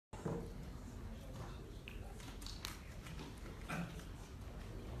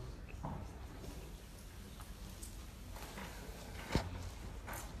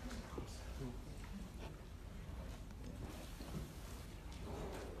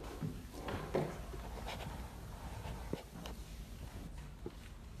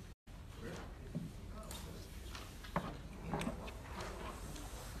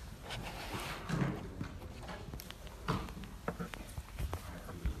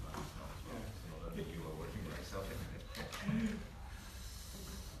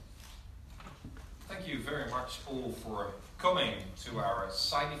very much all for coming to our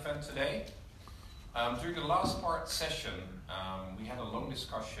side event today. During the last part session, we had a long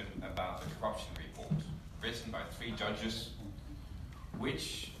discussion about the corruption report written by 3 judges,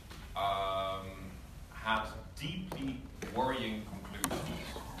 which had deeply worrying conclusions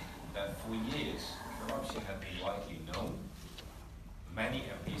that for years corruption had been widely known, many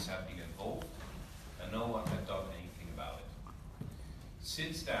MPs had been involved, and no one had done anything about it.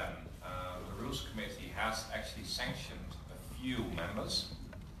 Since then, the Rules Committee has actually sanctioned a few members,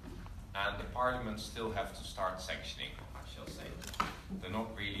 and the Parliament still have to start sanctioning, I shall say. They're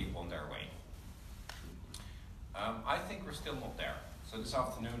not really on their way. I think we're still not there. So this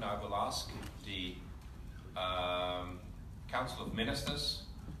afternoon I will ask the Council of Ministers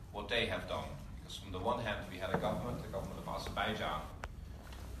what they have done. Because from the one hand we had the government of Azerbaijan,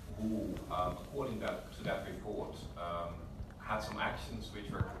 who, according to that report, had some actions which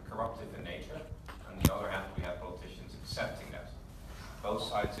were corruptive in nature. On the other hand, we had politicians accepting that. Both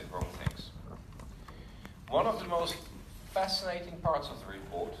sides did wrong things. One of the most fascinating parts of the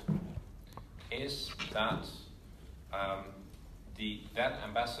report is that the then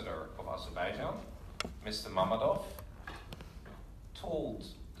ambassador of Azerbaijan, Mr. Mammadov, told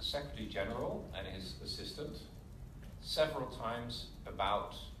the Secretary General and his assistant several times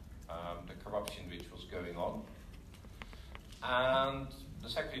about the corruption which was going on, and the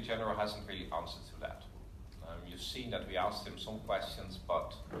Secretary General hasn't really answered to that. You've seen that we asked him some questions,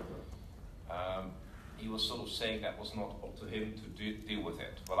 but he was sort of saying that was not up to him to deal with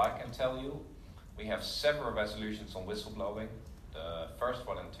it. Well, I can tell you, we have several resolutions on whistleblowing. The first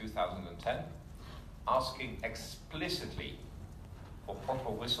one in 2010, asking explicitly for proper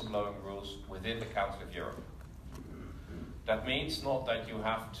whistleblowing rules within the Council of Europe. That means not that you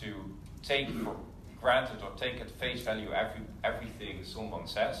have to take for granted or take at face value everything someone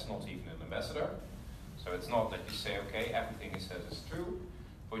says, not even an ambassador. So it's not that you say, okay, everything he says is true,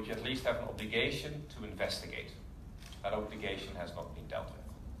 but you at least have an obligation to investigate. That obligation has not been dealt with.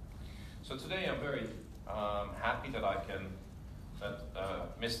 So today I'm very happy that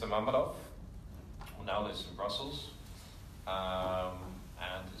Mr. Mammadov, who now lives in Brussels,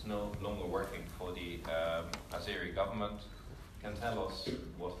 and is no longer working for the Azeri government, can tell us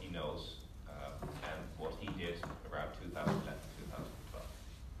what he knows and what he did around 2011,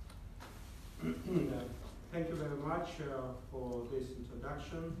 2012. Thank you very much for this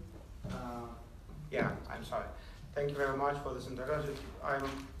introduction. I'm sorry. Thank you very much for this introduction. I'm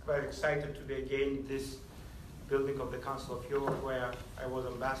very excited to be again in this building of the Council of Europe, where I was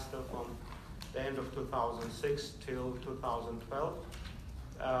ambassador from the end of 2006 till 2012.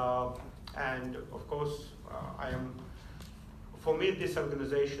 And of course, for me, this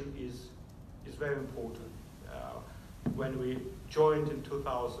organization is very important. When we joined in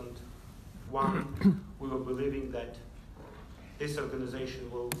 2001, we were believing that this organization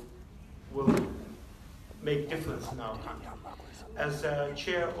will make difference in our country. As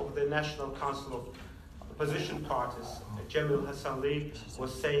chair of the National Council of Opposition Parties, Cemil Hasanli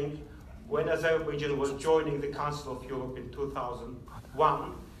was saying, when Azerbaijan was joining the Council of Europe in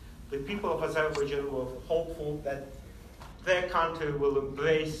 2001, the people of Azerbaijan were hopeful that their country will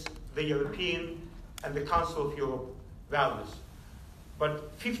embrace the European and the Council of Europe values.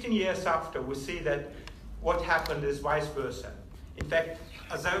 But 15 years after, we see that what happened is vice versa. In fact,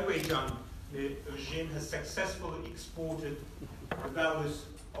 Azerbaijan, the regime, has successfully exported the values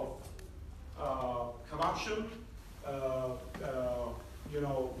of corruption,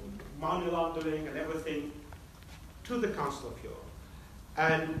 money laundering and everything to the Council of Europe.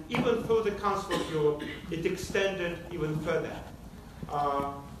 And even through the Council of Europe, it extended even further.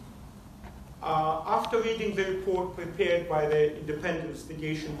 After reading the report prepared by the independent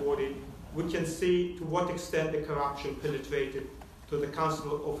investigation body, we can see to what extent the corruption penetrated to the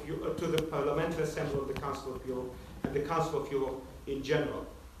to the Parliamentary Assembly of the Council of Europe and the Council of Europe in general.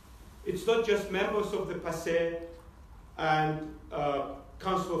 It's not just members of the PASE and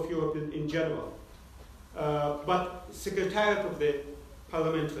Council of Europe in general, but Secretariat of the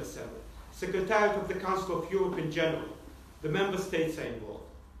Parliamentary Assembly, Secretariat of the Council of Europe in general. The member states are involved.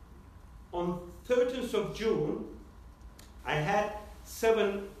 On 13th of June, I had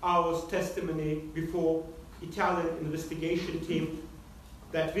 7 hours testimony before Italian investigation team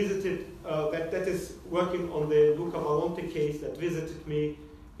that visited, that is working on the Luca Valonte case, that visited me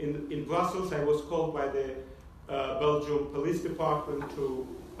in Brussels. I was called by the Belgium Police Department to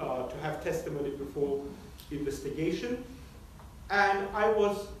have testimony before investigation. And I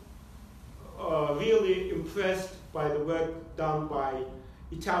was really impressed by the work done by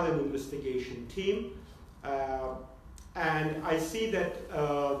Italian investigation team. And I see that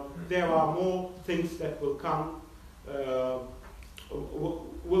there are more things that will come,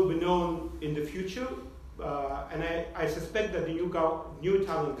 will be known in the future. And I suspect that the new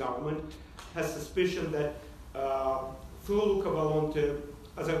Italian government has suspicion that through Luca Valente,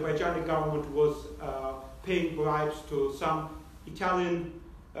 Azerbaijani government was paying bribes to some Italian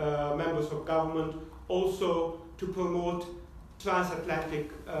members of government, also to promote Trans-Adriatic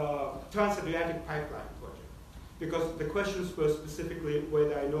pipeline project. Because the questions were specifically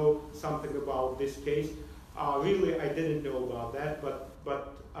whether I know something about this case. Really, I didn't know about that,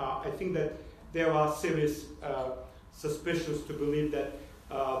 but I think that there are serious suspicions to believe that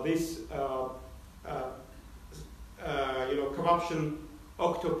this corruption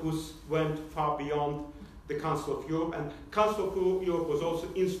octopus went far beyond the Council of Europe, and Council of Europe was also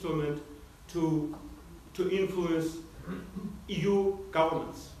instrument to influence EU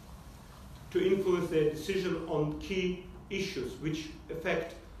governments, to influence their decision on key issues which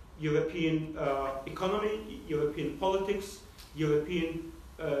affect European economy, European politics, European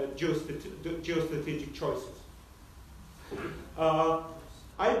geostrategic choices.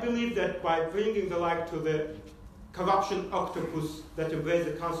 I believe that by bringing the light to the corruption octopus that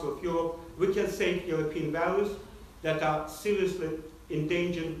embraces the Council of Europe, we can save European values that are seriously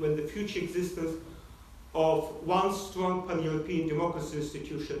endangered when the future existence of one strong pan-European democracy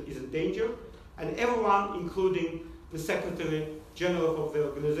institution is in danger, and everyone, including the Secretary General of the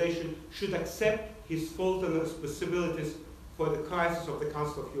organization, should accept his fault and responsibilities for the crisis of the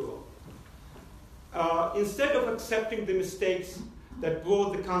Council of Europe. Instead of accepting the mistakes that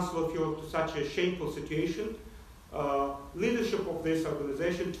brought the Council of Europe to such a shameful situation, leadership of this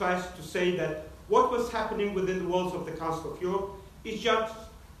organization tries to say that what was happening within the walls of the Council of Europe is just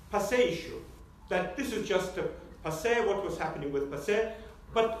passé issue, that this is just a passé, what was happening with passé,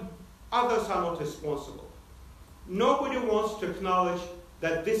 but others are not responsible. Nobody wants to acknowledge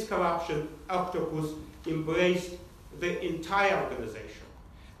that this corruption octopus embraced the entire organization.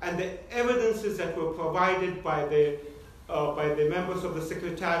 And the evidences that were provided by the members of the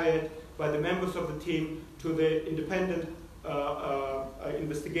Secretariat, by the members of the team, to the independent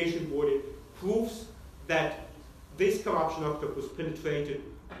investigation body proves that this corruption octopus penetrated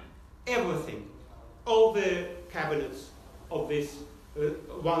everything, all the cabinets of this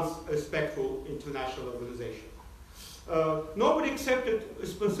once respectful international organization. Nobody accepted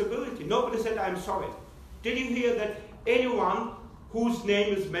responsibility. Nobody said, I'm sorry. Did you hear that anyone whose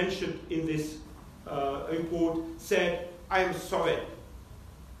name is mentioned in this report said, I am sorry?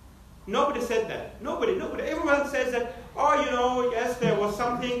 Nobody said that. Nobody. Everyone says that, oh, you know, yes, there was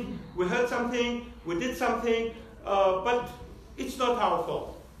something, we heard something, we did something, but it's not our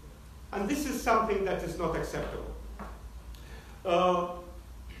fault. And this is something that is not acceptable.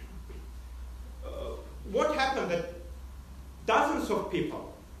 What happened that dozens of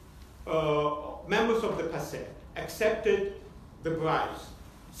people, members of the passé, accepted the bribes.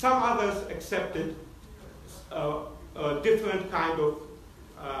 Some others accepted different kind of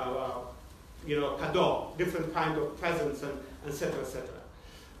cadeau, different kind of presents, and etc., etc.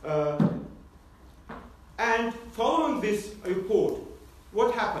 And following this report,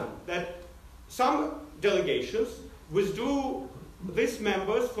 what happened? That some delegations withdrew these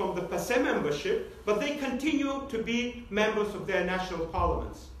members from the passé membership, but they continue to be members of their national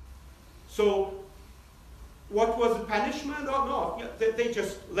parliaments. So, what was the punishment? Oh no, they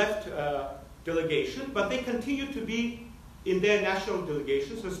just left delegation, but they continue to be in their national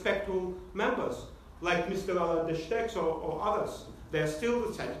delegations respectful members, like Mr. Aladeshtek or others. They are still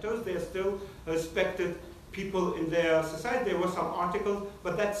the senators, they are still respected people in their society. There were some articles,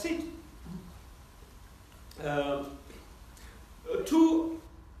 but that's it. Two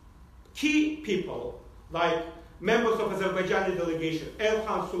key people, like members of Azerbaijani delegation,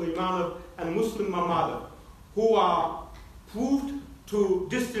 Elhan Suleymanov and Muslim Mammadov, who are proved to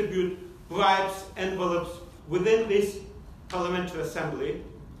distribute bribes, envelopes within this parliamentary assembly,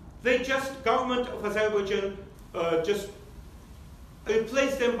 government of Azerbaijan just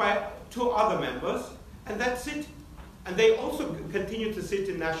replaced them by two other members, and that's it. And they also continue to sit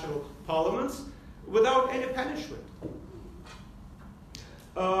in national parliaments without any punishment.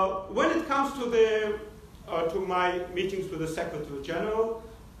 When it comes to my meetings with the Secretary General,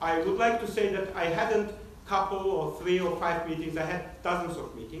 I would like to say that I hadn't couple or 3 or 5 meetings, I had dozens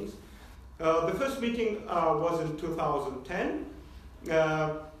of meetings. The first meeting was in 2010,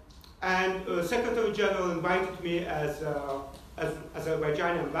 and Secretary General invited me as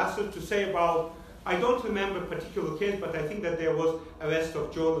Azerbaijani ambassador to say about, I don't remember a particular case, but I think that there was arrest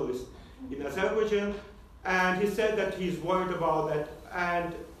of journalists in Azerbaijan, and he said that he's worried about that,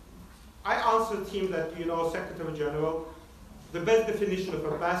 and I answered him that, Secretary General, the best definition of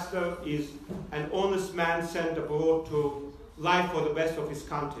ambassador is an honest man sent abroad to lie for the best of his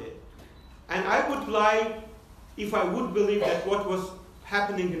country. And I would lie if I would believe that what was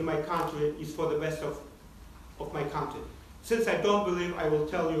happening in my country is for the best of my country. Since I don't believe, I will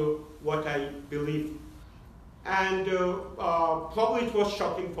tell you what I believe. And probably it was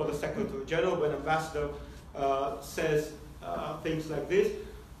shocking for the Secretary General when Ambassador says things like this.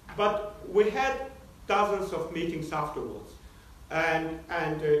 But we had dozens of meetings afterwards. And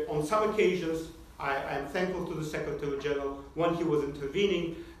on some occasions, I am thankful to the Secretary General when he was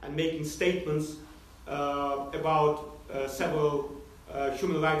intervening and making statements about several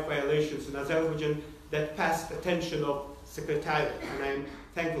human rights violations in Azerbaijan that passed the attention of Secretariat, and I'm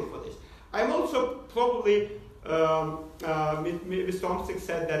thankful for this. I'm also probably, Mr. Omtsik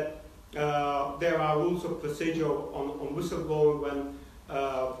said that there are rules of procedure on whistleblowing when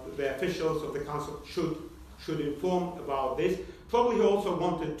the officials of the Council should inform about this. Probably he also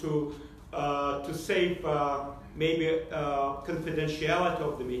wanted to save maybe confidentiality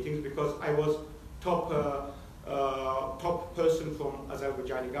of the meetings, because I was top person from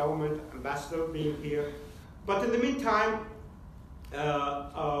Azerbaijani government, ambassador being here. But in the meantime,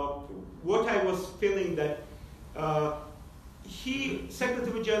 what I was feeling that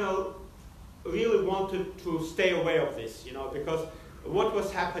Secretary General really wanted to stay away of this, because what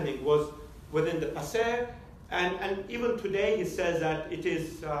was happening was within the passé, and even today he says that it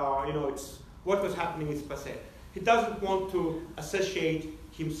is, it's what was happening is passé. He doesn't want to associate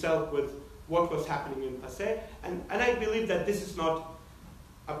himself with what was happening in passé, and I believe that this is not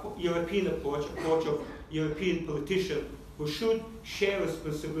a European approach of European politician who should share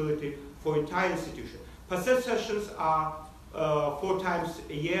responsibility for entire institution. Passé sessions are 4 times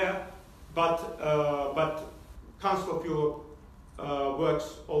a year, but Council of Europe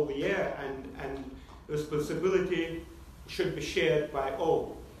works all the year, and responsibility should be shared by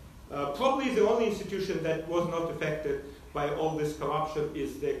all. Probably the only institution that was not affected by all this corruption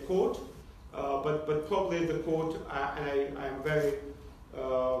is the court, but probably the court, and I am very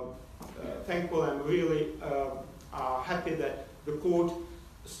thankful, I'm really happy that the court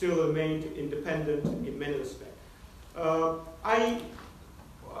still remained independent in many respects.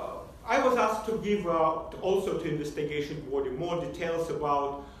 I was asked to give also to investigation body more details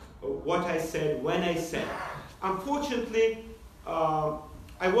about what I said, when I said. Unfortunately,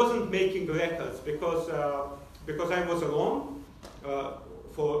 I wasn't making records because I was alone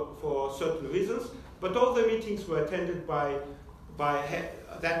for certain reasons, but all the meetings were attended by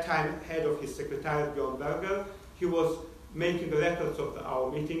that time head of his secretariat, Bjorn Berger. He was making the records of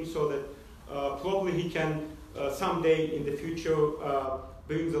our meetings so that probably he can someday in the future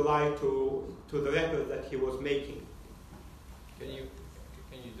bring the light to the record that he was making. Can you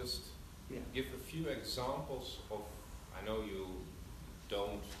just give a few examples of, I know you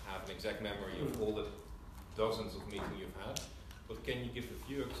don't have an exact memory of all the dozens of meetings you've had, but can you give a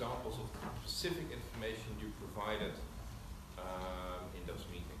few examples of specific information you provided in those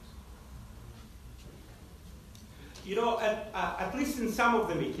meetings? At least in some of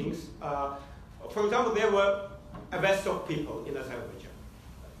the meetings, for example, there were a vast of people in Azerbaijan.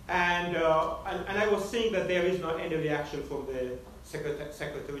 And I was seeing that there is not any reaction from the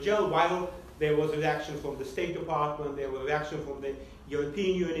Secretary General, while there was a reaction from the State Department, there was a reaction from the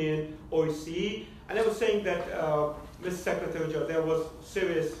European Union, OSCE, and I was saying that, Mr. Secretary General, there was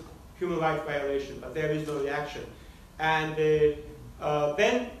serious human rights violation, but there is no reaction. And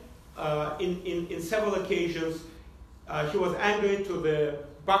then, in several occasions, he was angry to the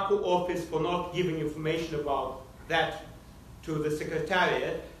Baku office for not giving information about that to the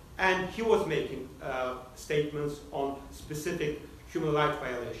Secretariat, and he was making statements on specific human rights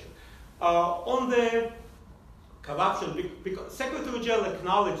violation. On the corruption, because Secretary General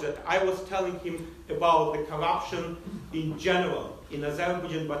acknowledged that I was telling him about the corruption in general in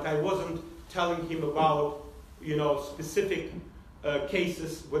Azerbaijan, but I wasn't telling him about, specific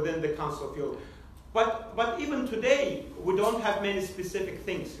cases within the Council of Europe. But even today, we don't have many specific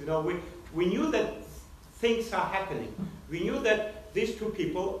things. We knew that things are happening. We knew that these two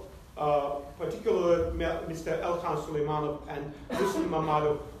people, particularly Mr. Elkhan Suleymanov and Arif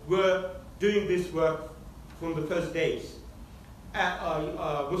Mammadov, were doing this work from the first days.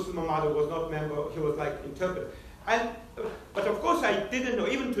 Arif Mammadov was not a member, he was like interpreter. But of course I didn't know,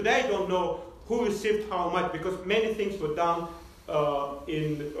 even today I don't know who received how much, because many things were done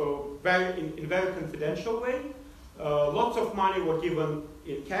in very confidential way. Lots of money were given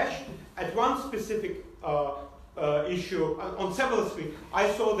in cash. At one specific issue, on several streets,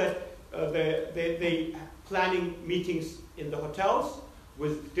 I saw that they planning meetings in the hotels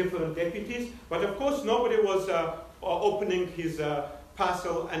with different deputies. But of course, nobody was opening his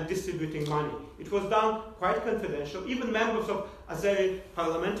parcel and distributing money. It was done quite confidential. Even members of Azeri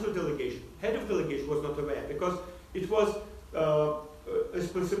parliamentary delegation, head of delegation, was not aware, because it was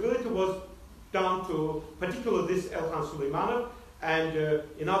responsibility was down to particularly this Elhan Suleymanov and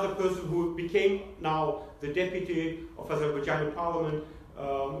another person who became now the deputy of Azerbaijani parliament,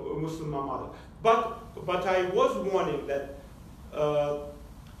 Muslim Mammadov. But I was warning that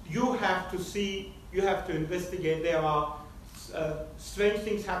you have to see, you have to investigate. There are strange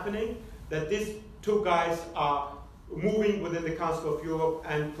things happening, that these two guys are moving within the Council of Europe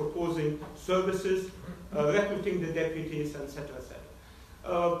and proposing services, recruiting the deputies, etc., etc.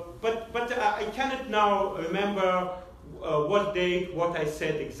 But I cannot now remember what date, what I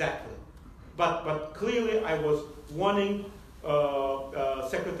said exactly. But clearly I was warning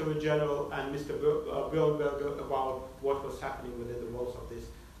Secretary General and Mr. Björnberger about what was happening within the walls of this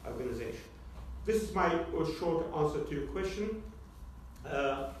organization. This is my short answer to your question.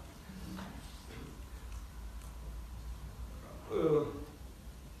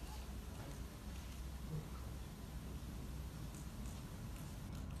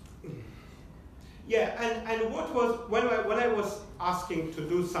 Yeah, and what was when I was asking to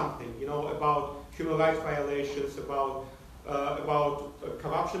do something, you know, about human rights violations, about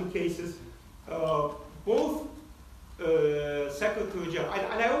corruption cases, both Secretary General,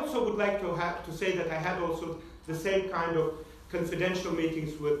 and I also would like to say that I had also the same kind of confidential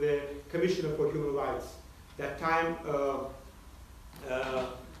meetings with the Commissioner for Human Rights. That time,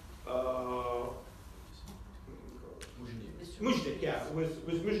 Mujnik, yeah, with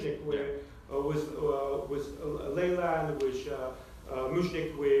Mujnik, with Leila and with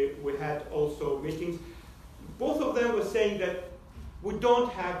Mujnik, we had also meetings. Both of them were saying that we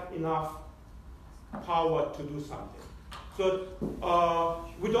don't have enough power to do something. So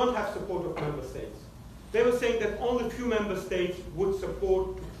we don't have support of member states. They were saying that only few member states would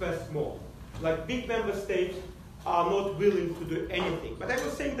support to press more. Like big member states are not willing to do anything. But I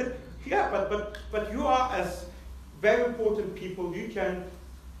was saying that, yeah, but you are, as very important people, you can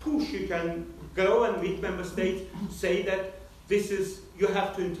push, you can go and meet member states, say that this is, you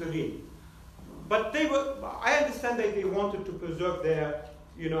have to intervene. But they were, I understand that they wanted to preserve their,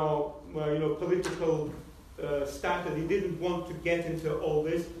 political status. They didn't want to get into all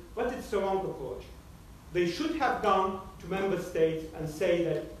this, but it's the wrong approach. They should have gone to member states and say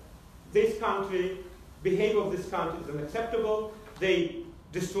that this country, behavior of this country is unacceptable. They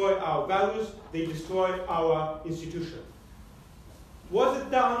destroy our values. They destroy our institutions. Was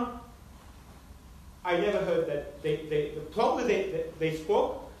it done? I never heard that. Probably they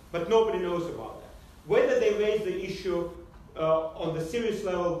spoke, but nobody knows about that. Whether they raised the issue on the serious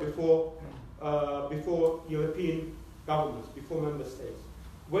level before European governments, before member states,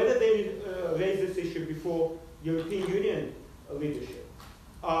 whether they raised this issue before European Union leadership,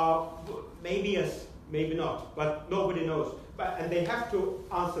 maybe yes, maybe not, but nobody knows. And they have to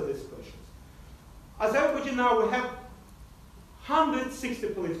answer these questions. Azerbaijan now, we have 160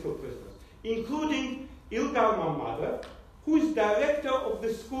 political prisoners, including Ilgar Mammadov, who is director of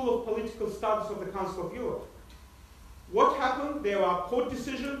the School of Political Studies of the Council of Europe. What happened? There are court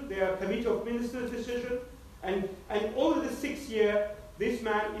decisions, there are Committee of Ministers decisions, and over the 6 years, this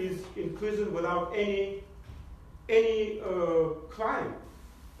man is in prison without any crime.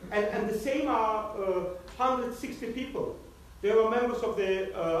 And the same are 160 people. There are members of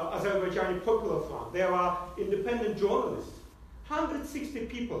the Azerbaijani Popular Front. There are independent journalists. 160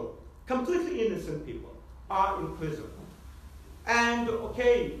 people, completely innocent people, are in prison. And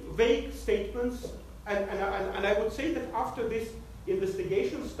okay, vague statements, and I would say that after this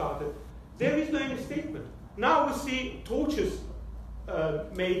investigation started, there is no any statement. Now we see tortures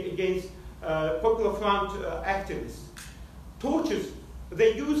made against Popular Front activists. Tortures,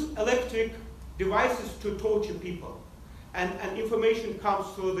 they use electric devices to torture people. And information comes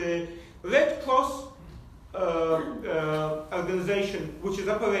through the Red Cross organization, which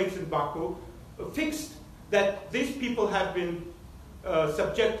operates in Baku, fixed that these people have been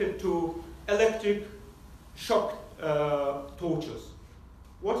subjected to electric shock tortures.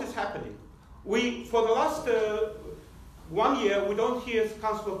 What is happening? For the last 1 year, we don't hear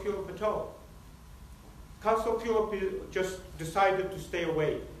Council of Europe at all. Council of Europe just decided to stay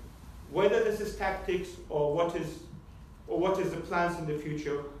away. Whether this is tactics or what is the plans in the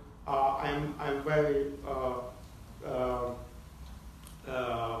future, I'm very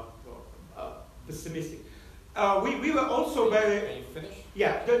pessimistic. We were also very. Can you finish?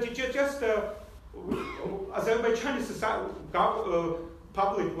 Yeah, just Azerbaijani society,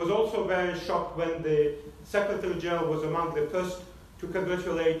 public was also very shocked when the Secretary General was among the first to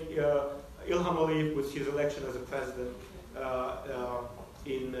congratulate Ilham Aliyev with his election as a president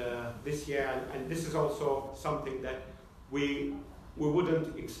in this year, and this is also something that we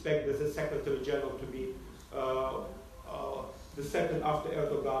wouldn't expect the Secretary General to be the second after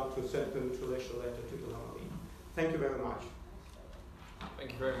Erdogan to send a congratulation letter to Ilham Aliyev. Thank you very much.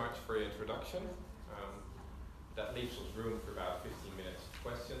 Thank you very much for your introduction. That leaves us room for about 15 minutes of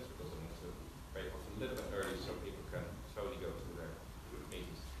questions, because I want to break off a little bit early so people can slowly go to their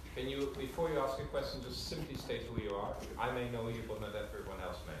meetings. Can you, before you ask a question, just simply state who you are? I may know you, but not everyone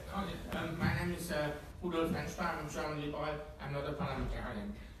else may know. Okay. My name is Rudolf Henschbach. I'm German liberal. I'm not a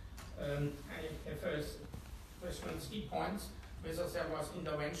parliamentarian. I have first key points, whether there was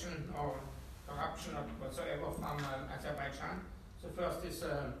intervention or corruption or whatsoever from Azerbaijan. The first is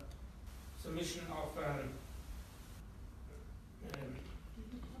the mission of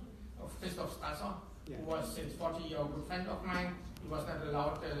Christoph Strasser, who was since 40 years a good friend of mine. He was not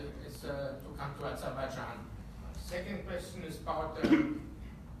allowed to come to Azerbaijan. Second question is about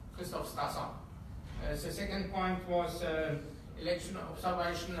Christoph Strasser. The second point was election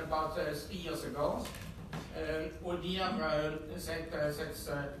observation about 3 years ago. Odir said that's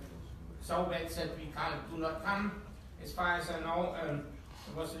so bad that we do not come. As far as I know,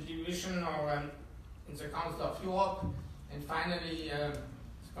 there was a division in the Council of Europe, and finally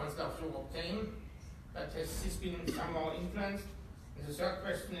the Council of Europe came, but has this been somehow influenced? And the third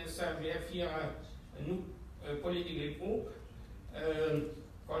question is, we have here a new political group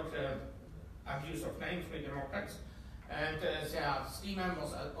called Abuse of Name, Free Democrats, and there are 3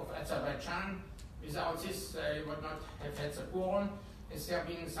 members of Azerbaijan. Without this, they would not have had the quorum. Has there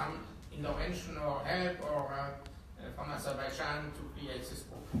been some intervention or help or from Azerbaijan to create this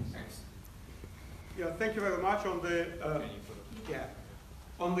group? Thanks. Yeah, thank you very much.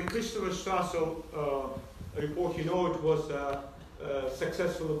 On the Christopher Strasser report, you know, it was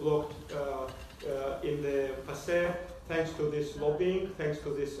successfully blocked in the PASE, thanks to this lobbying, thanks to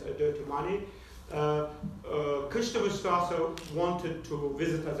this dirty money. Christopher Strasser wanted to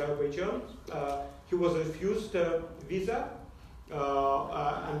visit Azerbaijan. He was refused a visa,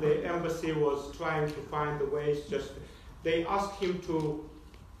 and the embassy was trying to find the ways. They asked him to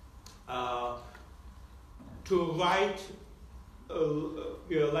write,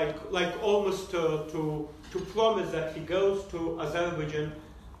 like almost to promise that he goes to Azerbaijan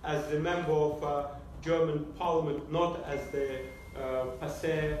as a member of German Parliament, not as the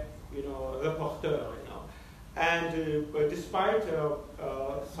PASE, rapporteur, And despite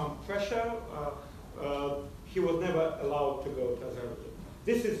some pressure, he was never allowed to go to Azerbaijan.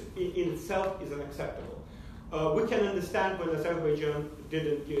 This is in itself is unacceptable. We can understand when Azerbaijan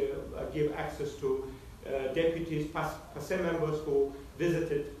didn't give access to deputies, PASE members who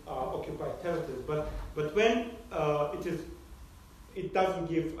visited occupied territories, but when it doesn't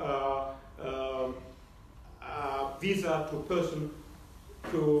give visa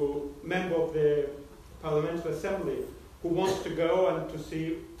to member of the Parliamentary Assembly who wants to go and to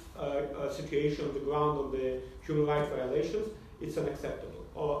see a situation on the ground on the human rights violations, it's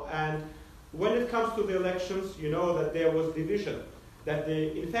unacceptable. And when it comes to the elections, you know that there was division. That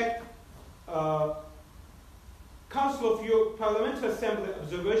in fact, Council of Europe Parliamentary Assembly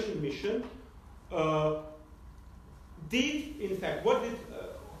Observation Mission did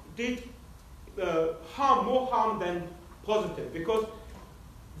more harm than positive, because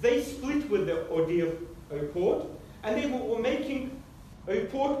they split with the Odir report, and they were making a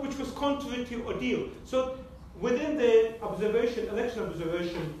report which was contrary to Odir. So within the election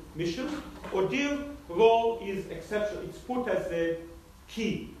observation mission, Odir role is exceptional. It's put as the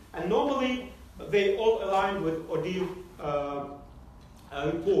key, and normally they all align with Odir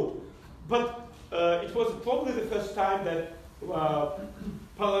report. But it was probably the first time that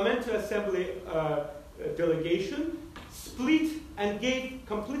Parliamentary Assembly delegation split and gave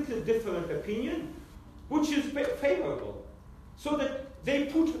completely different opinion, which is favorable. So that they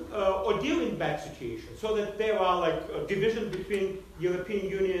put Odir in bad situation, so that there are like a division between European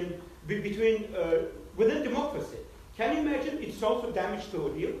Union, within democracy. Can you imagine? It's also damage to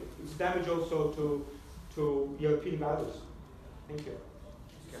Odir. It's damage also to European values. Thank you.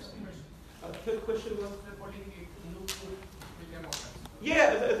 Third question was?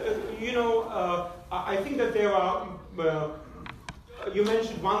 I think that there are, you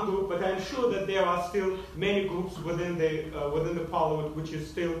mentioned one group, but I'm sure that there are still many groups within the parliament which is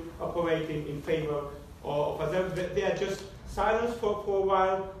still operating in favor of Azerbaijan. They are just silenced for a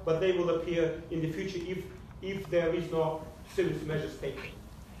while, but they will appear in the future if there is no serious measures taken.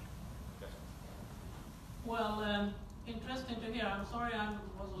 Well, interesting to hear. I'm sorry I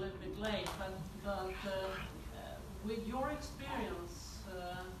was a little bit late, but with your experience,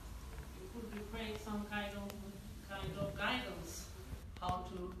 it would be great some kind of guidance how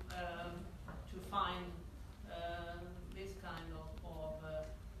to find this kind of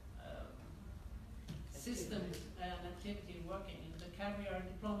system and activity working. The career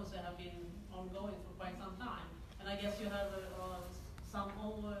diplomacy have been ongoing for quite some time, and I guess you have some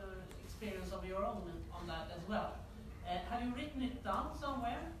experience of your own on that as well. Have you written it down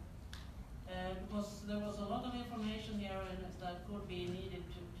somewhere? Because there was a lot of information here that could be needed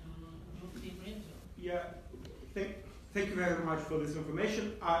to look deeper into. Yeah, thank you very much for this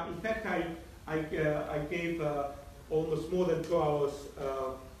information. In fact, I gave almost more than 2 hours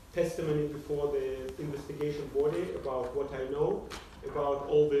testimony before the investigation body about what I know, about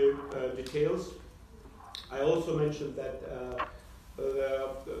all the details. I also mentioned that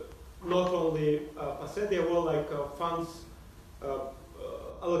not only I said there were like funds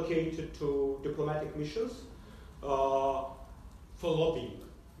allocated to diplomatic missions for lobbying.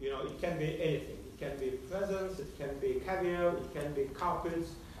 You know, it can be anything. It can be presents, it can be caviar, it can be carpets,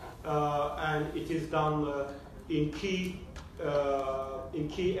 and it is done in key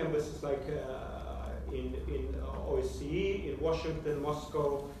embassies like in OSCE, in Washington,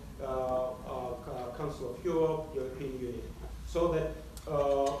 Moscow, Council of Europe, European Union. So that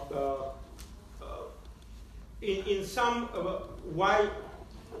in some why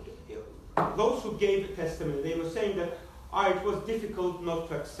those who gave testimony, they were saying that it was difficult not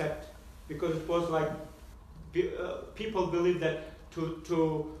to accept, because it was like people believe that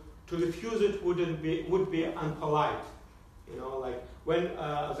to refuse it would be unpolite. You know, like when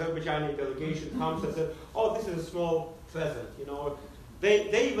Azerbaijani delegation comes and says, "Oh, this is a small present," you know,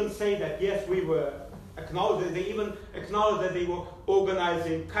 they even say that yes, we were acknowledged. They even acknowledge that they were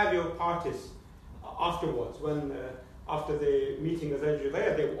organizing caviar parties afterwards. When after the meeting as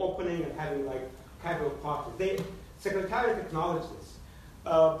izləyə, they were opening and having like caviar parties. Secretariat acknowledged this,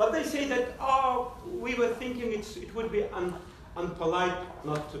 but they say that we were thinking it would be unpolite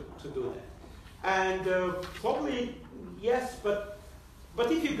not to do that, and probably. Yes, but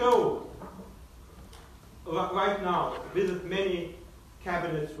if you go right now, visit many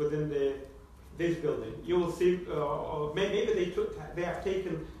cabinets within this building, you will see, maybe they have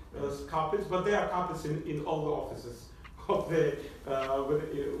taken carpets, but there are carpets in all the offices of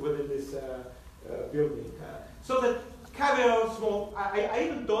within this building. So that caviar, small. I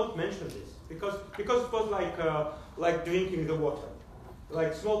even don't mention this because it was like drinking the water,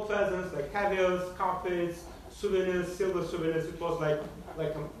 like small presents, like caviars, carpets. Souvenirs, silver souvenirs. It was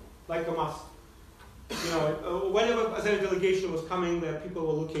like a must. You know, whenever a delegation was coming, people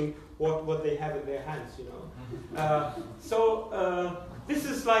were looking what they have in their hands. You know, so this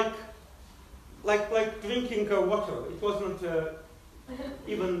is like drinking water. It wasn't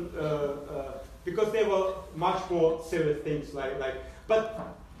even because there were much more serious things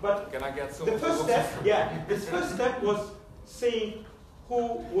but can I get some? The first step, yeah, the first step was seeing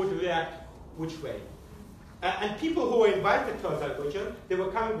who would react which way. And people who were invited to Azerbaijan, they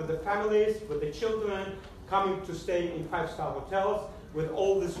were coming with their families, with their children, coming to stay in 5-star hotels with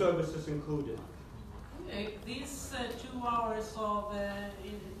all the services included. These 2 hours of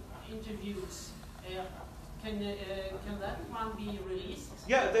interviews, can that one be released?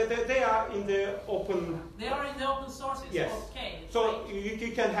 Yeah, they are in the open. They are in the open sources. Yes. Okay. So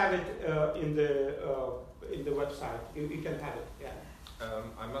you can have it in the website. You can have it. Yeah.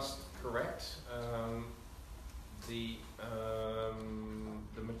 I must correct. The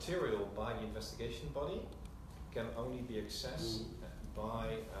material by the investigation body can only be accessed by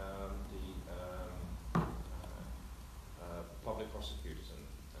the public prosecutors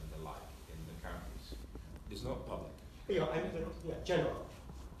and the like in the counties. It's not public. Yeah, general.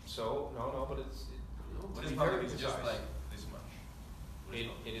 So no, but it's very just like this much.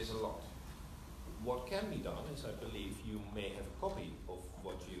 It is a lot. What can be done is, I believe, you may have a copy of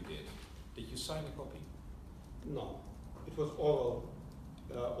what you did. Did you sign a copy? No, it was oral.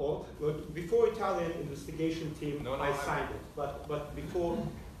 Before Italian investigation team, I signed it. But before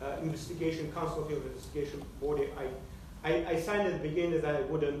investigation council of investigation body, I signed at the beginning that I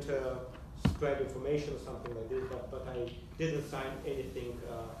wouldn't spread information or something like this. But I didn't sign anything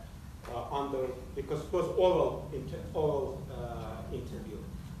because it was oral interview.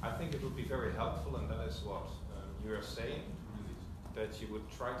 I think it would be very helpful, and that is what you are saying, that you would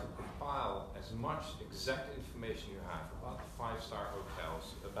try to compile as much exact information you have about the 5-star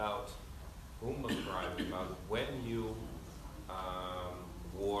hotels, about whom was driving, about when you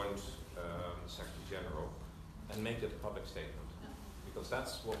warned the Secretary General, and make it a public statement. Because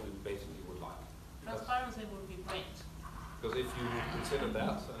that's what we basically would like. Transparency would be great. Because if you consider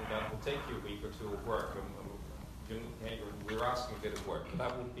that, and that will take you a week or two of work, we're asking a bit of work, but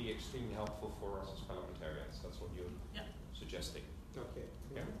that would be extremely helpful for us as parliamentarians. That's what you're suggesting. Okay.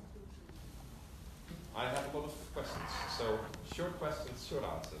 Yeah. I have a lot of questions, so short questions, short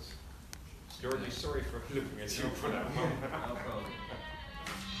answers. Georgie, sorry for looking at you for that moment. No problem.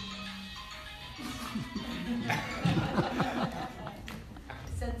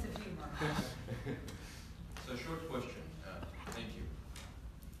 Sense of humor. So, short question. Thank you.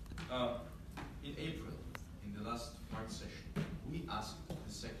 In April, in the last March session, we asked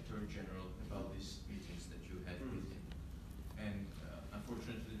the Secretary General about these meetings that you had with him. And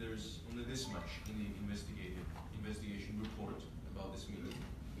unfortunately, there is only this much in the investigation report about this meeting.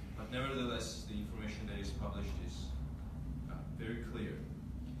 But nevertheless, the information that is published is very clear.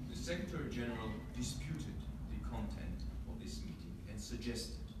 The Secretary General disputed the content of this meeting and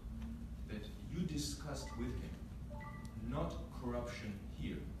suggested that you discussed with him not corruption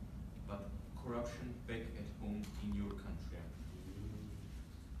here, but corruption back at home in your country.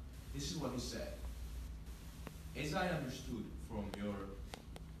 This is what he said. As I understood from your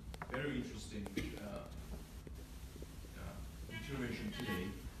very interesting intervention today,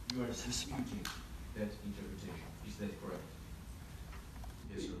 you are disputing that interpretation. Is that correct?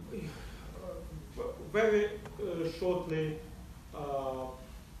 Yes or no? Very shortly,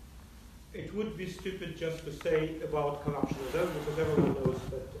 it would be stupid just to say about corruption because everyone knows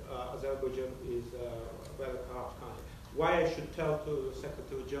that Azerbaijan is a very corrupt country. Why I should tell to the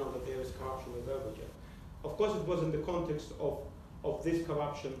Secretary General that there is corruption in Azerbaijan? Of course, it was in the context of this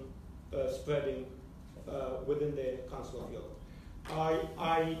corruption spreading within the Council of Europe.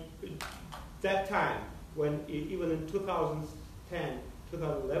 That time, when even in 2010,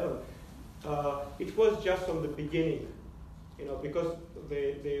 2011, it was just on the beginning, because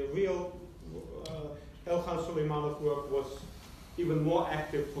the real Elkhan Suleymanov work was even more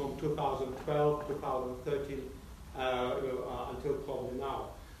active from 2012, 2013, until probably now.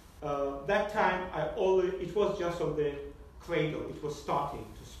 That time, it was just on the cradle. It was starting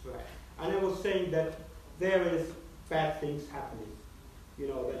to spread, and I was saying that there is bad things happening.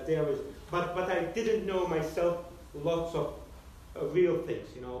 That there is, but I didn't know myself lots of real things.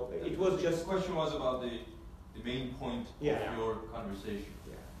 It was just. The question was about the main point of your conversation.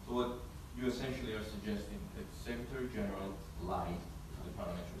 Yeah. So what you essentially are suggesting that Secretary General lied to the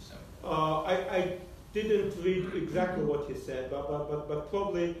Parliamentary Assembly. I didn't read exactly what he said, but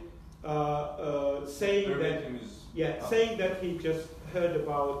probably saying that saying that he just heard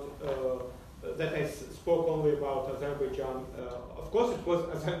about that I spoke only about Azerbaijan. Of course, it was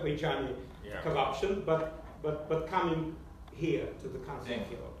Azerbaijani corruption, but coming here to the Council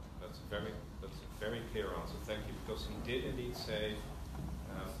of Europe. That's a very clear answer. Thank you, because he did indeed say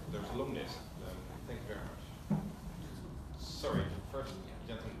there's a long list. Thank you very much. Sorry, first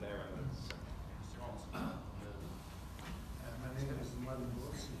gentleman there and then. My name is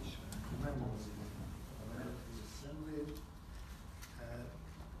Mosich, member of the Parliamentary Assembly.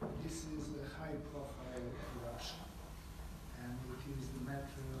 This is a high-profile corruption, and it is the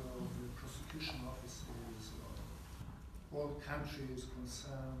matter of the prosecution offices of all countries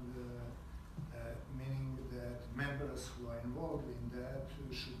concerned, meaning that members who are involved in that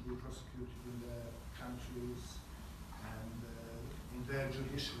should be prosecuted in their countries and in their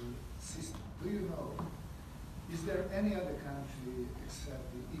judicial system. Do you know, is there any other country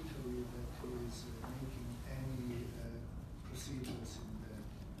except Italy that is making any procedures in that?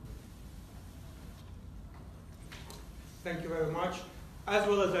 Thank you very much. As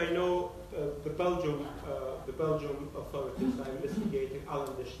well as I know, the Belgium authorities are investigating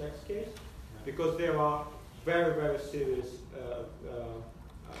Alan de Steck's case, because there are very, very serious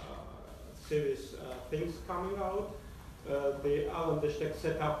things coming out. The Alan de Steck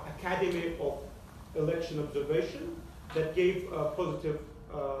set up Academy of Election Observation that gave a positive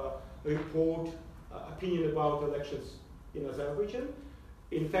report, opinion about elections in Azerbaijan.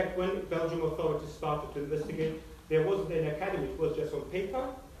 In fact, when Belgian authorities started to investigate, there wasn't an academy; it was just on paper,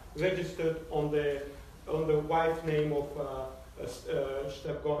 registered on the wife name of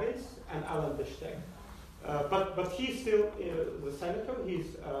Steck-Goris and Alan de Steck. But he's still the senator.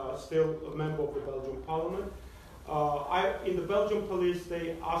 He's still a member of the Belgian Parliament. In the Belgian police,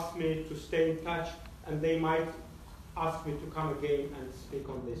 they asked me to stay in touch, and they might ask me to come again and speak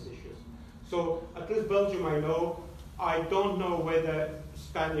on these issues. So at least Belgium, I know. I don't know whether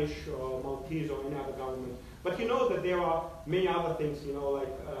Spanish or Maltese or any other government. But you know that there are many other things,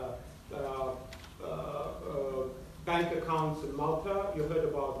 like bank accounts in Malta. You heard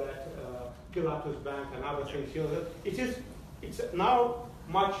about that, Pilatus Bank and other things. It's now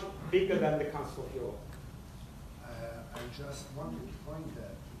much bigger than the Council of Europe. I just wanted to point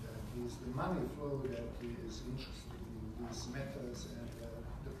that is the money flow that is interesting. these methods, and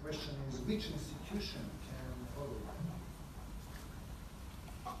the question is which institution can follow them?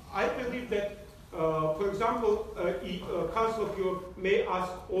 I believe that, for example, Council of Europe may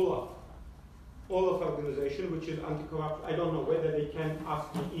ask Olaf organization, which is anti-corruption. I don't know whether they can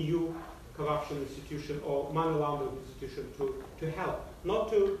ask the EU corruption institution or money laundering institution to help. Not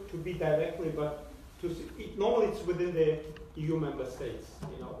to be directly, but to see, normally it's within the EU member states.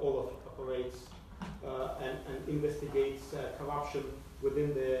 You know, Olaf operates and investigates corruption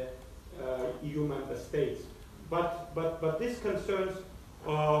within the EU member states. But this concerns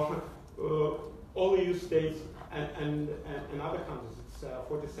all EU states and other countries. It's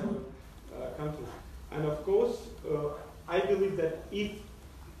 47 countries. And of course, I believe that if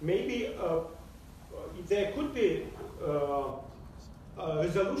maybe there could be a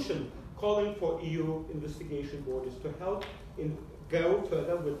resolution calling for EU investigation bodies to help go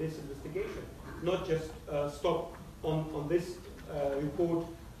further with this investigation, not just stop on this report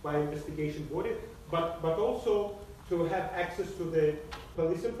by investigation body, but also to have access to the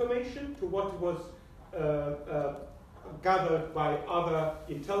police information, to what was gathered by other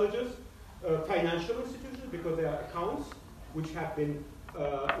intelligence, financial institutions, because there are accounts which have been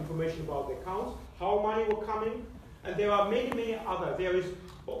information about the accounts, how money were coming, and there are many other. There is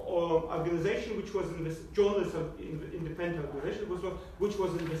organization which was journalist independent organization which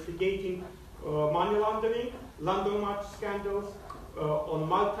was investigating money laundering, London March scandals on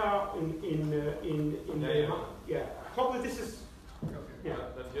Malta yeah. Probably this is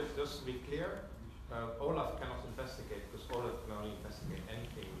just to be clear, Olaf cannot investigate because Olaf can only investigate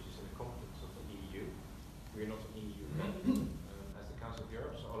anything which is in the competence of the EU. We are not an EU as the Council of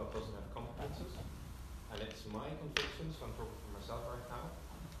Europe, so Olaf doesn't have competences. And it's my conviction, so I'm talking for myself right now,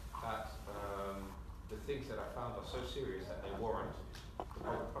 that the things that are found are so serious that they warrant the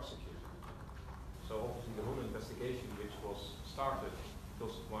public prosecution. So obviously the whole investigation which was started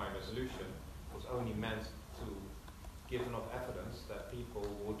because of my resolution was only meant to give enough evidence that people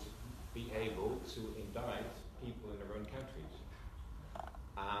would be able to indict people in their own countries.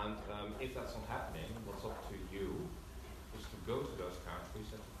 And if that's not happening, what's up to you is to go to those countries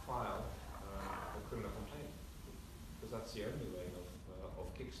and to file a criminal complaint. Because that's the only way of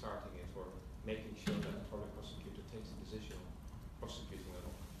kickstarting it or making sure that the public prosecutor takes a decision prosecuting or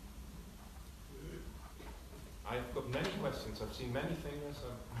not. I've got many questions. I've seen many things.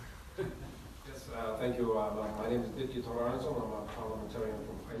 Yes, thank you. My name is Piter Omtsik. I'm a parliamentarian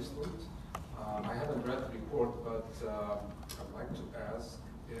from Iceland. I haven't read the report, but I'd like to ask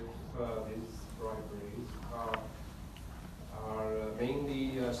if these briberies are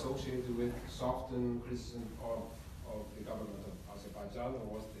mainly associated with softened criticism of the government of Azerbaijan, or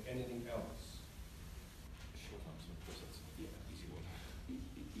was there anything else? Short answer, because that's an easy one.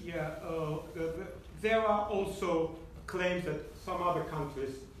 Yeah, there are also claims that some other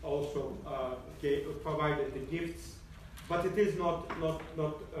countries also provided the gifts, but it is not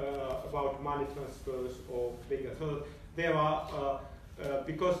about money transfers or bigger. So there are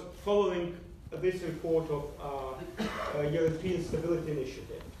because following this report of European Stability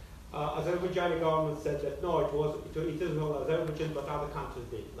Initiative, Azerbaijani government said that no, it is not Azerbaijan, but other countries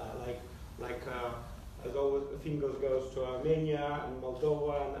did, like as always, fingers goes to Armenia and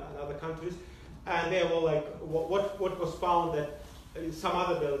Moldova and other countries, and they were like, what was found that some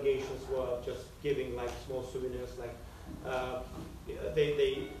other delegations were just giving like small souvenirs, like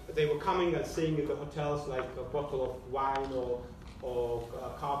they were coming and seeing in the hotels like a bottle of wine or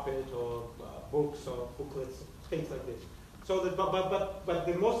carpet or books or booklets, things like this. So that, but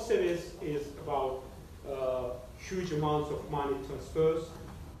the most serious is about huge amounts of money transfers,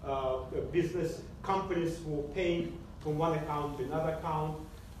 business companies who are paying from one account to another account,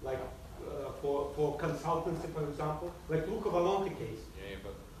 like for consultancy, for example, like look at the Valonka case.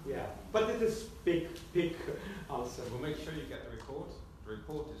 But it is big answer. We'll make sure you get the report. The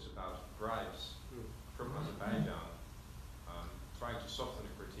report is about bribes from Azerbaijan, trying to soften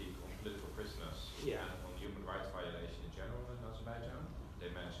the critique on political prisoners and on human rights violation in general in Azerbaijan. They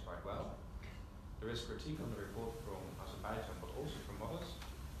managed quite well. There is critique on the report from Azerbaijan, but also from others,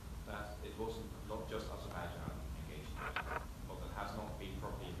 that it wasn't not just Azerbaijan engaged in it, but it has not been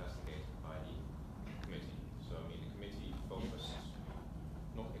properly investigated by the committee. So I mean, the committee focused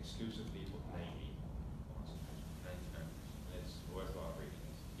not exclusively, but mainly on Azerbaijan. 99%. And it's worthwhile reading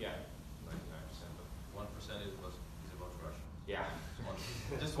it. Yeah, 99%. But 1% is about Russia. Yeah.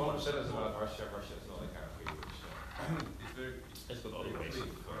 Just 1% is about Russia. Russia is not a country which it's very got all the basic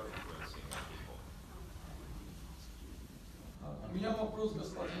influencing people. У меня вопрос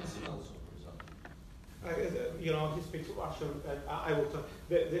господину Сенцову. You know, he speaks Russian. I will talk.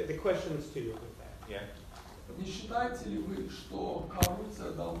 The question is to you, in fact. Yeah. Не считаете ли вы, что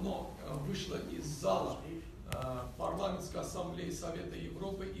коррупция давно вышла из зала Парламентской ассамблеи Совета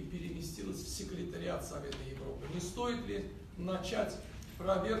Европы и переместилась в секретариат Совета Европы? Не стоит ли начать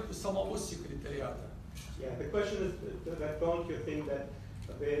проверку самого секретариата? Yeah, the question is that don't you think that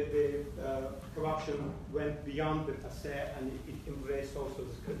the corruption went beyond the PASE and it embraced also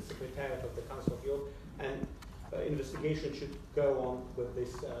the Secretariat of the Council of Europe, and investigation should go on with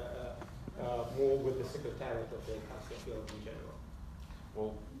this more with the Secretariat of the Council of Europe in general?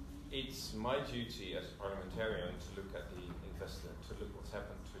 Well, it's my duty as a parliamentarian to look at to look what's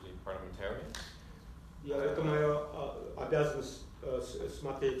happened to the parliamentarians. Это моя обязанность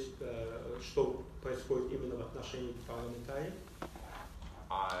смотреть, что происходит именно в отношении парламентариев.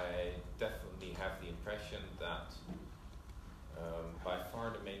 I definitely have the impression that by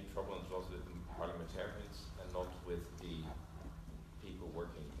far the main problems was with the parliamentarians and not with the people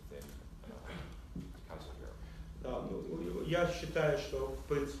working within the Council of Europe. Да, ну, я считаю, что в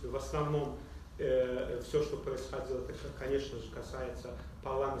принципе в основном все, что происходило, это, конечно же, касается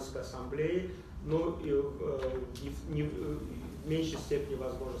парламентской ассамблеи, но и в меньшей степени,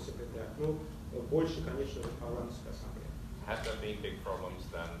 возможно, секретаря. Ну, больше, конечно же, парламентская ассамблея. Had there been big problems,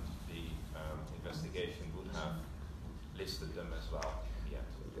 then the investigation would have listed them as well.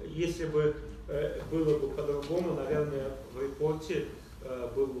 Если бы было бы по-другому, наверное, в репорте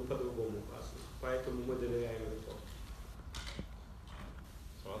было бы по-другому указано. Поэтому мы доверяем репорту.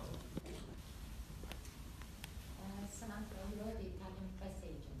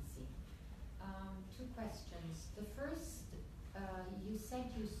 Two questions. The first, you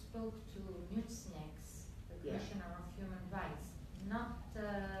said you spoke to Nutsnex, the Commissioner of Human Rights, not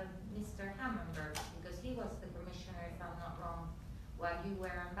Mr. Hammenberg, because he was the Commissioner, if I'm not wrong, while you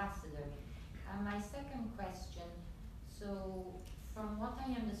were Ambassador. My second question, so from what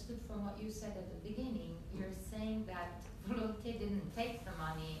I understood from what you said at the beginning, you're saying that Volonté didn't take the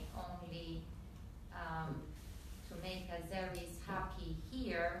money only to make Azeris happy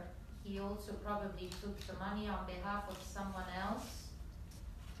here. He also probably took the money on behalf of someone else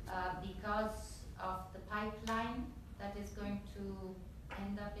because of the pipeline that is going to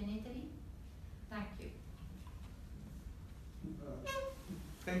end up in Italy? Thank you.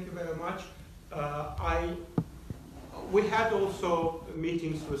 Thank you very much. We had also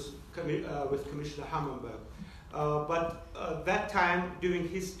meetings with Commissioner Hammenberg, but that time during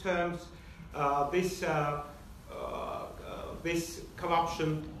his terms, this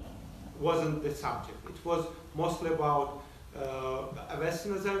corruption wasn't the subject. It was mostly about arrests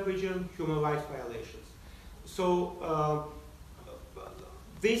in Azerbaijan, human rights violations. So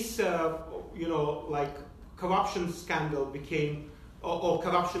this, like corruption scandal became, or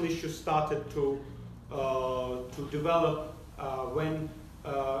corruption issues started to develop when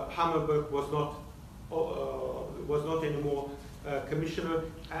Hammerberg was not anymore commissioner,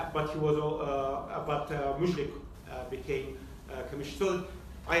 but he was, but Mushrik became commissioner. So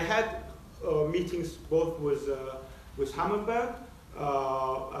I had meetings both with Hammerberg,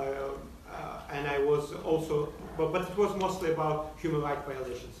 and I was also, but it was mostly about human rights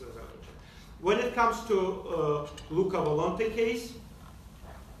violations in Azerbaijan. When it comes to Luca Volonté case,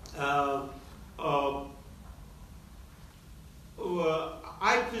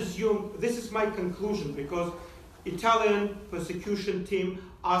 I presume, this is my conclusion, because Italian prosecution team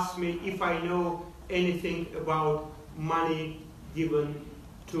asked me if I know anything about money given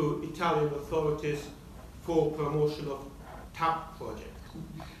to Italian authorities for promotion of TAP project.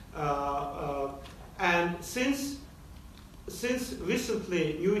 And since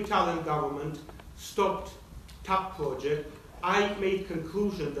recently new Italian government stopped TAP project, I made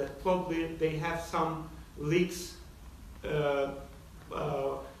conclusion that probably they have some leaks, they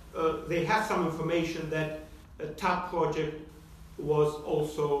have some information that TAP project was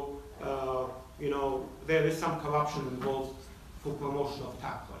also, there is some corruption involved for promotion of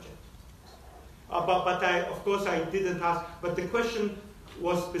TAP project. But of course I didn't ask, but the question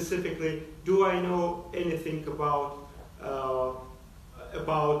was specifically, do I know anything about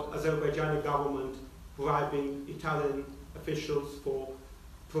Azerbaijani government bribing Italian officials for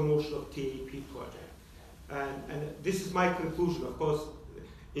promotion of TAP project? And this is my conclusion, of course.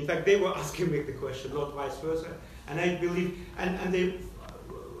 In fact, they were asking me the question, not vice versa. And I believe,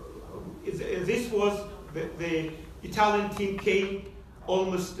 this was, the Italian team came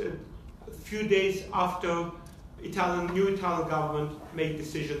almost a few days after new Italian government made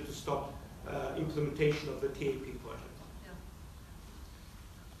decision to stop implementation of the TAP project. Yeah.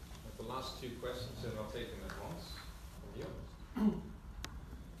 The last two questions, and I'll take them at once.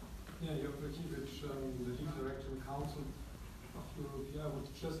 Yeah, Jörg Wojciechowicz, the Lead Director in Council. of Europe here. I would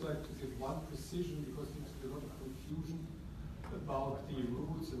just like to give one precision because there seems to be a lot of confusion about the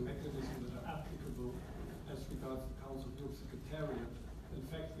rules and mechanisms that are applicable as regards the Council of Europe Secretariat. In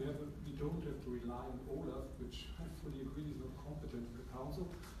fact, we don't have to rely on Olaf, which I fully agree is not competent in the Council.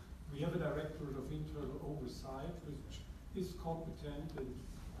 We have a Directorate of Internal Oversight, which is competent and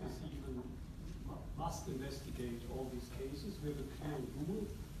is even must investigate all these cases. We have a clear rule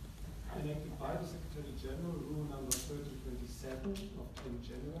enacted by the Secretary General, rule number 1327 of 10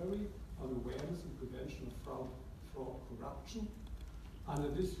 January on awareness and prevention of fraud, corruption.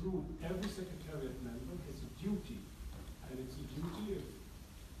 Under this rule, every Secretariat member has a duty, and it's a duty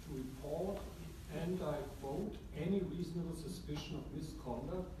to report, and I quote, any reasonable suspicion of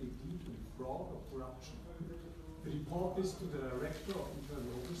misconduct, be deemed to be fraud or corruption. We report this to the Director of Internal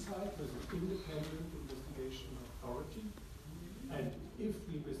Oversight, who is an independent investigation authority, and if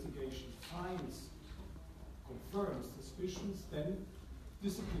the investigation confirms suspicions, then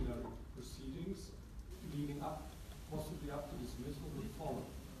disciplinary proceedings leading up, possibly up to dismissal, will follow.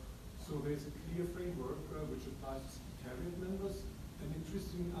 So there's a clear framework which applies to Secretariat members, and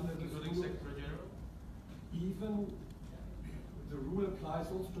interestingly, under this rule, Secretary General? even the rule applies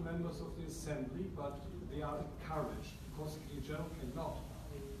also to members of the Assembly, but they are encouraged, because the General cannot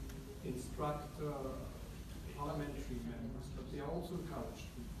instruct parliamentary members, but they are also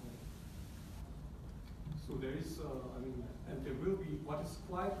encouraged to report. So there is, and there will be, what is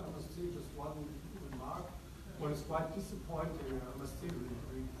quite, I must say, just one remark, what is quite disappointing, I must say, the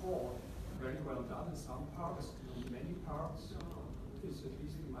report, very well done in some parts, in many parts, is, at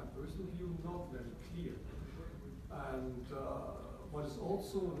least in my personal view, not very clear. And what is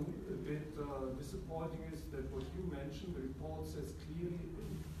also a bit disappointing is that what you mentioned, the report says clearly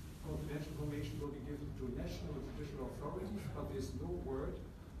confidential information will be given to national and judicial authorities, but there's no word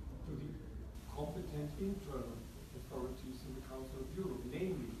to the competent internal authorities in the Council of Europe,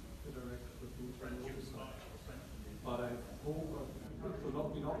 namely the Director of Internal Oversight. But I hope it will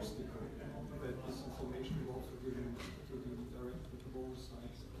not be an obstacle that this information will also be given to the Director of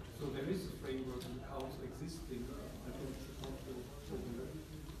Oversight. So there is a framework in the Council existing. I think it should not be overlooked.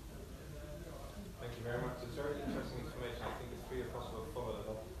 Thank you very much. It's very interesting information. I think it's really possible to follow that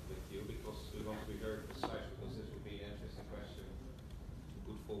up with you because we want to be very precise, because this would be an interesting question to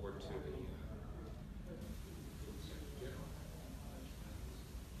put forward to the Secretary General.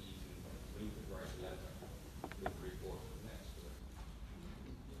 Even we could write a letter with a report for the next.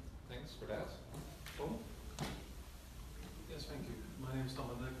 Thanks for that. Tom? Yes, thank you. My name is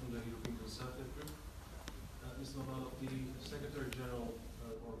Tom from the European Conservative Group. Mr. Mammadov, the Secretary General,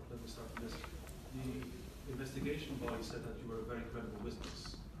 or let me start with this, the investigation body said that you were a very credible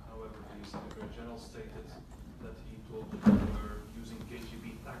witness. However, the Secretary General stated that he told you that you were using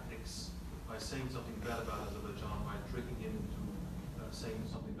KGB tactics by saying something bad about Azerbaijan, by tricking him into saying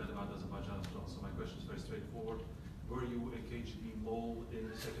something bad about Azerbaijan as well. So my question is very straightforward. Were you a KGB mole in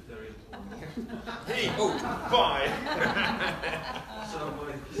the Secretariat or not? Hey, oh, bye! So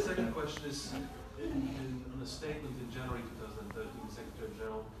my second question is, on a statement in January 2013, the Secretary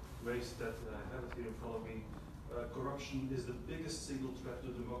General raised that, I have it here in front of me, corruption is the biggest single threat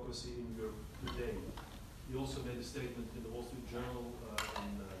to democracy in Europe today. He also made a statement in the Wall Street Journal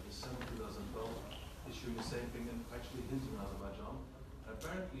in December 2012, issuing the same thing and actually hinting at Azerbaijan.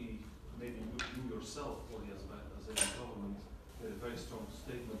 Apparently, maybe you yourself or the Azerbaijani government made a very strong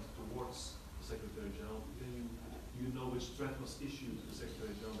statement towards the Secretary General. You know which threat was issued to the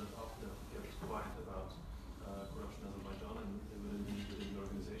Secretary General that after that he kept quiet about corruption in Azerbaijan and within the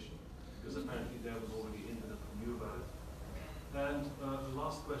organization? Because apparently there was already internet who knew about it. And the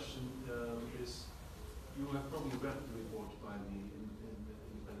last question is, you have probably read the report by the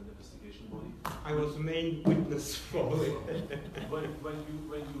independent investigation body. I was the main witness, probably. when you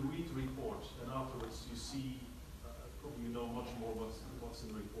read the report and afterwards you see, probably you know much more what's in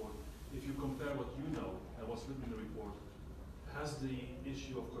the report. If you compare what you know and what's written in the report, has the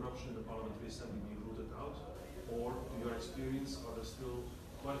issue of corruption in the Parliamentary Assembly been rooted out? Or, to your experience, are there still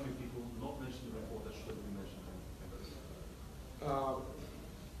quite a few people not mentioned in the report that should have been mentioned?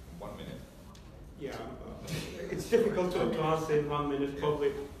 1 minute. Yeah, it's difficult to answer in 1 minute.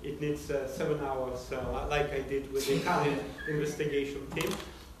 Probably it needs 7 hours, like I did with the Italian investigation team.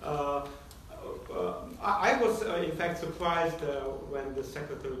 I was, in fact, surprised when the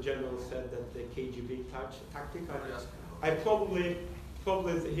Secretary General said that the KGB tactic. I probably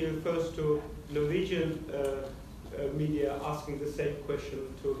he refers to Norwegian media asking the same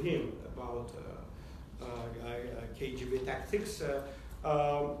question to him about KGB tactics.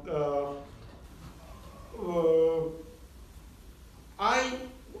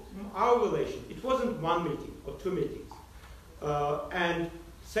 Our relation, it wasn't one meeting or two meetings. And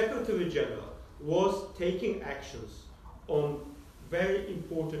Secretary General was taking actions on very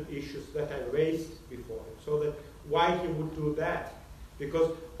important issues that I raised before him. So that why he would do that?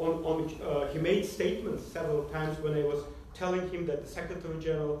 Because he made statements several times when I was telling him that the Secretary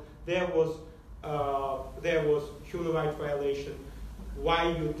General, there was human rights violation. Why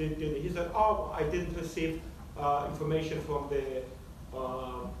you did it? He said, "Oh, I didn't receive information from the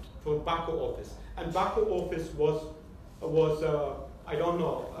from Baku office." And Baku office was I don't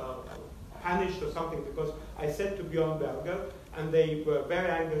know, punished or something, because I said to Björn Berger, and they were very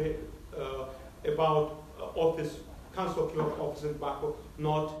angry about Council of Europe office in Baku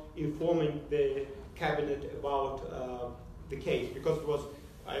not informing the cabinet about the case, because it was,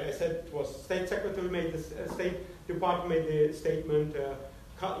 I said it was State Secretary made the State Department made the statement,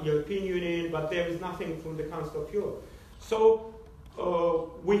 European Union, but there is nothing from the Council of Europe. So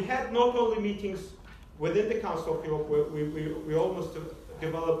we had not only meetings within the Council of Europe, we almost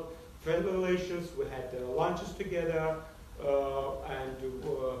developed friendly relations. We had lunches together, and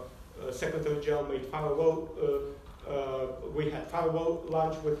Secretary General made farewell. We had farewell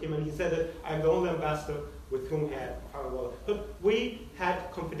lunch with him, and he said that I'm the only ambassador with whom he had farewell. But we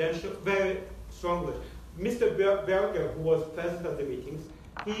had confidential, very strongly. Mr. Berger, who was present at the meetings,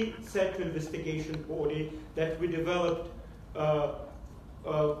 he said to investigation body that we developed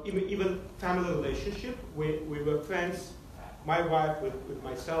even family relationship. We were friends, my wife with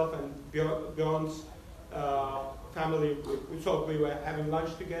myself and Björn's family, so we were having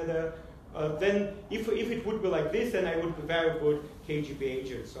lunch together. Then if it would be like this, then I would be very good KGB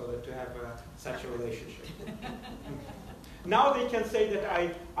agent, so that to have such a relationship. Now they can say that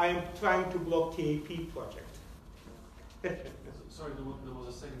I am trying to block TAP project. Sorry, there was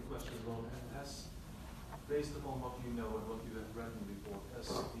a second question as well. Has, based upon what you know and what you have read in the report, has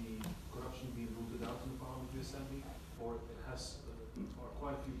the corruption been rooted out in the Parliamentary Assembly, or are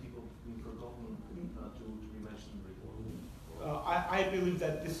quite a few people been forgotten to be mentioned in the report? I believe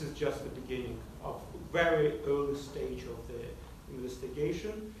that this is just the beginning of very early stage of the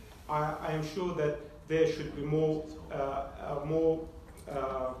investigation. I am sure that there should be more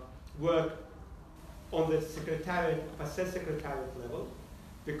work on the secretariat level,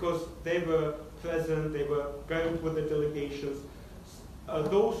 because they were present, they were going with the delegations.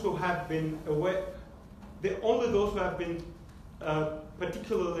 Those who have been aware, only those who have been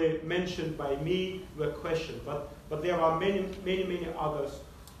particularly mentioned by me were questioned, but there are many others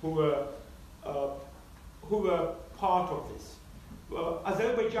who were part of this.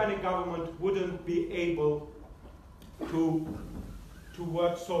 Azerbaijani government wouldn't be able to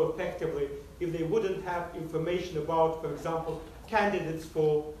work so effectively if they wouldn't have information about, for example, candidates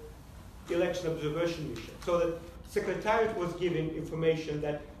for election observation mission. So that Secretariat was giving information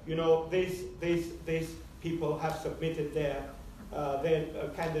that, you know, these people have submitted their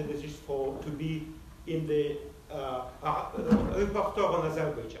candidates to be in the Rapporteur on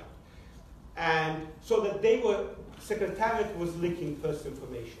Azerbaijan. And so that Secretariat was leaking first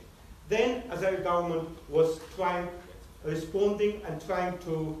information. Then Azeri government was responding and trying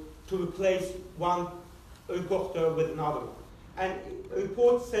to replace one reporter with another one. And the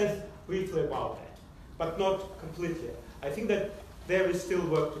report says briefly about that, but not completely. I think that there is still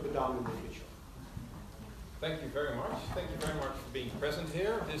work to be done in the future. Thank you very much. Thank you very much for being present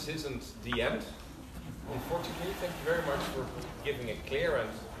here. This isn't the end, unfortunately. Thank you very much for giving a clear and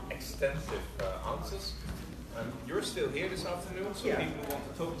extensive answers. You're still here this afternoon, so people who want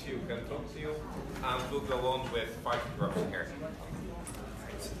to talk to you can talk to you, and we'll go on with fighting corruption here.